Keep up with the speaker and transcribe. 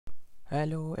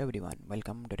Hello everyone,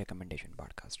 welcome to Recommendation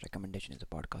Podcast. Recommendation is a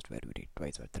podcast where we read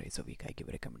twice or thrice a week. I give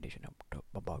a recommendation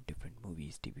about different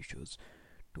movies, TV shows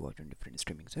to watch on different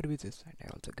streaming services, and I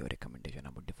also give a recommendation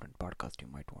about different podcasts you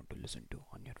might want to listen to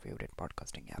on your favorite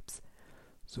podcasting apps.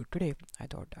 So today I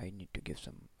thought I need to give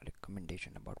some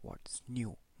recommendation about what's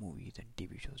new movies and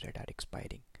TV shows that are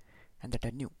expiring and that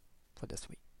are new for this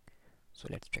week. So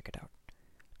let's check it out.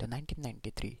 The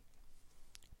 1993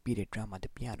 period drama The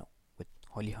Piano with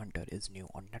Holly Hunter is new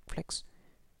on Netflix.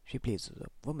 She plays a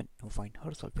woman who finds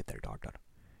herself with her daughter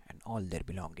and all their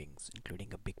belongings,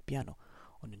 including a big piano,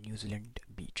 on a New Zealand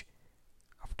beach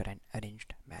after an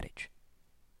arranged marriage.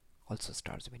 Also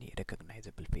stars many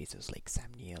recognizable faces like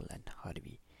Sam Neill and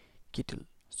Harvey Keitel.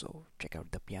 So check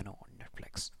out The Piano on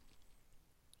Netflix.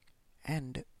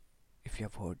 And if you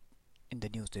have heard in the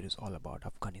news, there is all about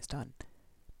Afghanistan.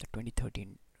 The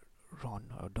 2013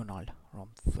 Donald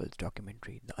Rumsfeld's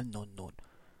documentary, The Unknown Known,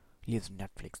 leaves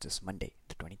Netflix this Monday,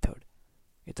 the 23rd.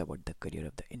 It's about the career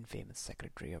of the infamous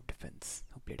Secretary of Defense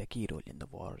who played a key role in the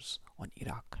wars on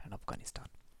Iraq and Afghanistan.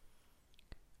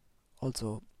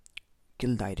 Also,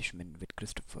 Kill the Irishman with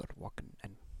Christopher Walken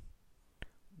and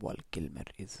Val Kilmer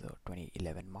is a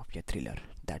 2011 mafia thriller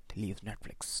that leaves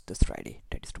Netflix this Friday,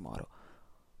 that is tomorrow.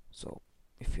 So,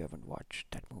 if you haven't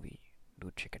watched that movie,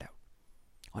 do check it out.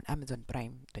 On Amazon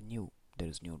Prime, there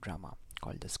is new drama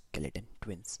called The Skeleton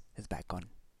Twins is back on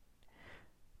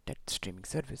that streaming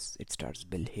service. It stars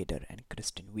Bill Hader and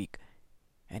Kristen Wiig,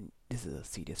 and this is a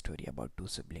serious story about two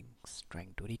siblings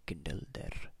trying to rekindle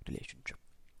their relationship.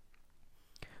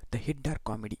 The hit dark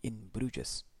comedy In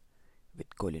Bruges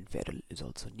with Colin Farrell is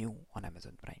also new on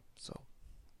Amazon Prime, so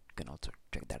you can also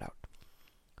check that out.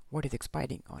 What is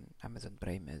expiring on Amazon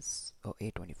Prime is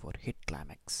A24 hit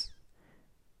Climax.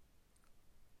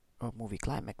 Movie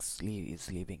Climax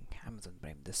is leaving Amazon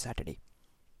Prime this Saturday.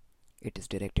 It is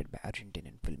directed by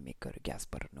Argentinian filmmaker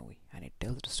Gaspar Noé, and it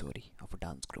tells the story of a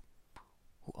dance group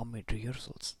who amid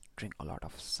rehearsals drink a lot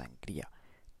of sangria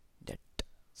that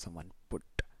someone put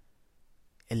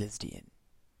LSD in.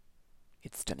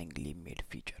 It's stunningly made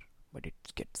feature, but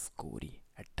it gets gory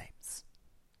at times.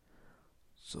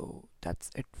 So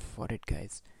that's it for it,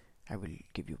 guys. I will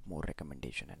give you more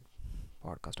recommendation and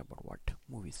podcast about what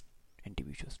movies and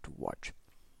TV shows to watch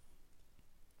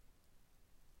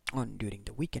on during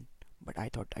the weekend. But I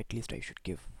thought at least I should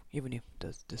give, even if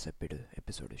this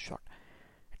episode is short,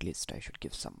 at least I should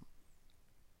give some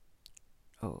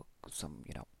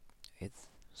it's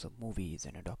some movies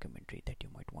and a documentary that you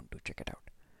might want to check it out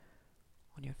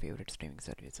on your favorite streaming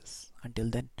services. Until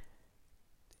then,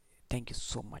 thank you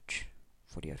so much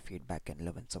for your feedback and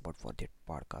love and support for the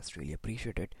podcast. Really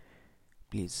appreciate it.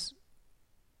 Please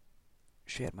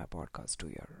share my podcast to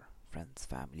your friends,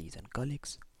 families, and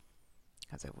colleagues,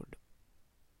 as I would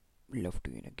love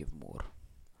to give more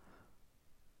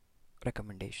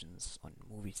recommendations on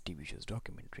movies, TV shows,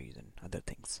 documentaries, and other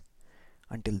things.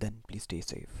 Until then, please stay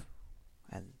safe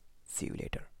and see you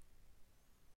later.